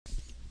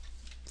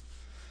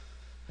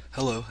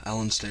Hello,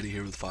 Alan Steady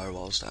here with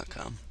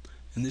Firewalls.com.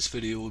 In this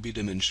video we'll be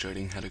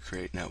demonstrating how to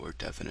create network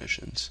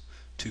definitions.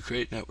 To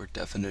create network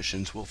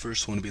definitions, we'll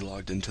first want to be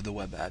logged into the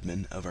web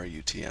admin of our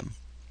UTM.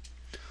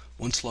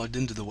 Once logged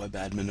into the web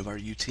admin of our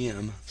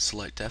UTM,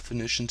 select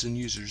Definitions and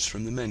Users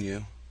from the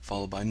menu,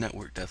 followed by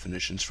Network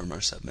Definitions from our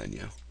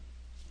submenu.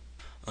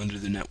 Under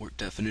the Network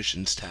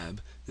Definitions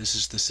tab, this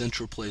is the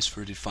central place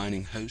for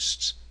defining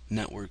hosts,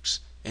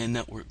 networks, and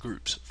network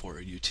groups for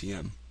a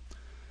UTM.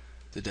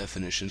 The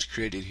definitions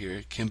created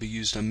here can be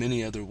used on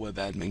many other web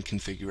admin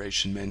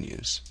configuration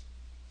menus.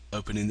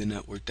 Opening the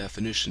Network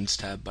Definitions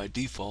tab, by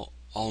default,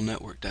 all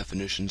network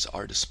definitions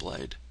are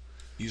displayed.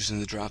 Using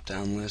the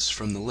drop-down list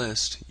from the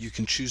list, you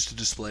can choose to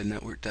display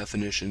network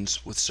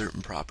definitions with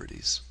certain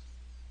properties.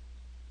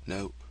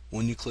 Note,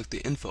 when you click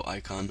the info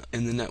icon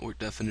in the network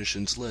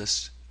definitions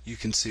list, you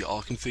can see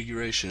all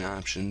configuration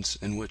options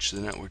in which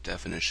the network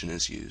definition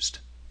is used.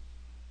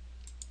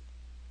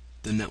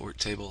 The network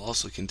table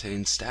also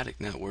contains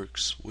static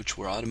networks, which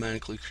were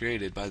automatically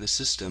created by the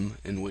system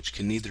and which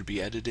can neither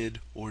be edited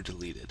or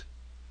deleted.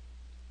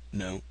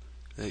 Note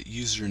that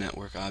user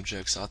network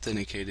objects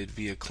authenticated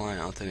via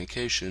client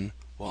authentication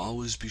will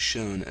always be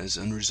shown as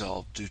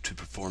unresolved due to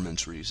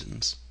performance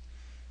reasons.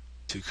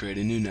 To create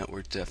a new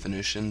network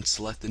definition,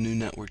 select the New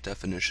Network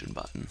Definition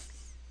button.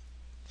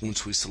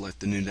 Once we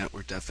select the New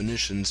Network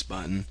Definitions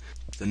button,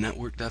 the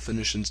Network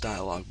Definitions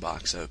dialog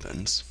box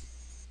opens.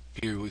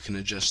 Here we can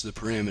adjust the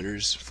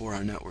parameters for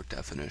our network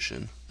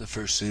definition. The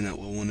first thing that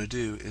we'll want to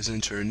do is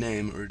enter a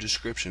name or a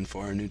description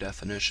for our new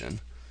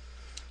definition.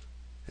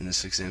 In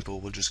this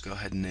example, we'll just go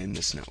ahead and name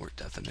this network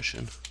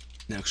definition.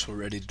 Next, we're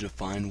ready to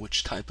define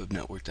which type of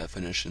network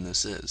definition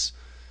this is.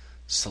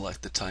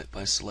 Select the type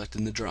by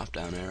selecting the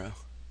drop-down arrow.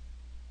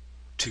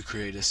 To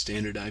create a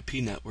standard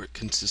IP network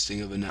consisting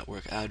of a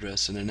network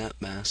address and a net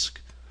mask,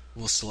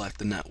 we'll select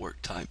the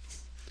network type.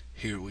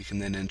 Here we can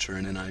then enter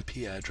in an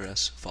IP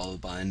address followed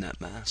by a net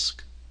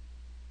mask.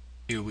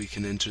 Here we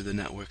can enter the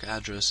network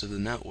address of the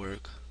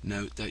network.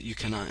 Note that you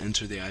cannot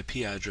enter the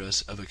IP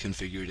address of a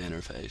configured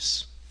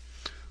interface.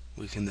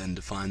 We can then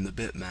define the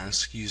bit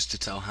mask used to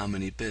tell how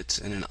many bits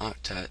in an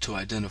octet to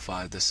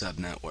identify the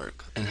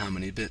subnetwork, and how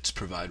many bits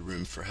provide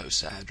room for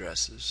host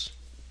addresses.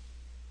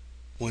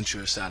 Once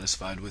you are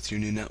satisfied with your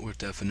new network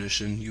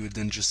definition, you would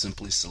then just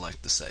simply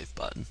select the Save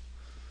button.